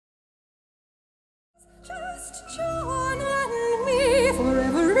Just John and me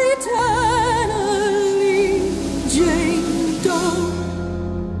forever eternally, Jane Doe.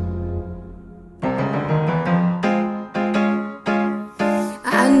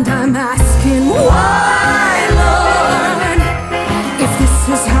 And I'm asking why, Lord, if this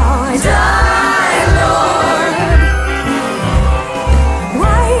is how I die, Lord,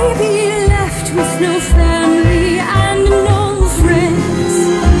 why be left with no family and no friends?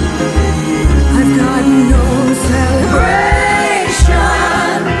 I've got no celebration,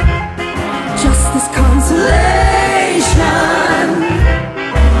 just this consolation.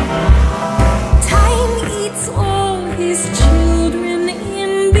 Time eats all his children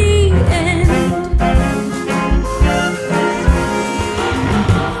in the end.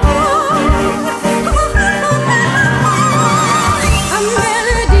 A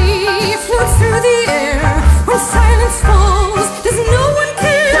melody floats through the air. When silence falls, does no one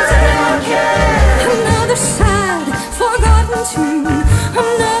care? Another sad, forgotten tune,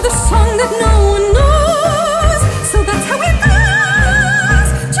 another song that no one knows. So that's how it goes.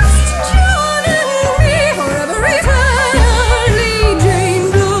 Just John and me forever eternally, Jane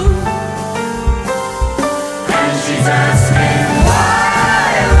Doe. And she's asking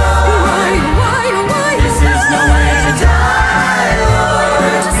why, Lord, Why? this is no way to die,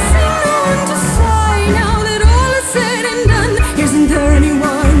 Lord. To sing and to sigh now that all is said and done. Isn't there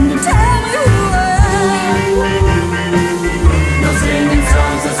anyone to tell me why? No singing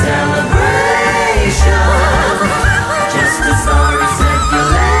songs of celebration, just a sorry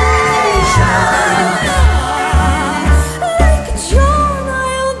circulation. Like John,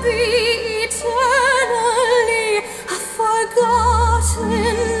 I'll be eternally a forgotten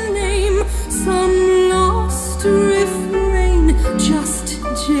name, some lost refrain, just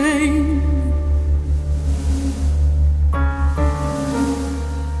Jane.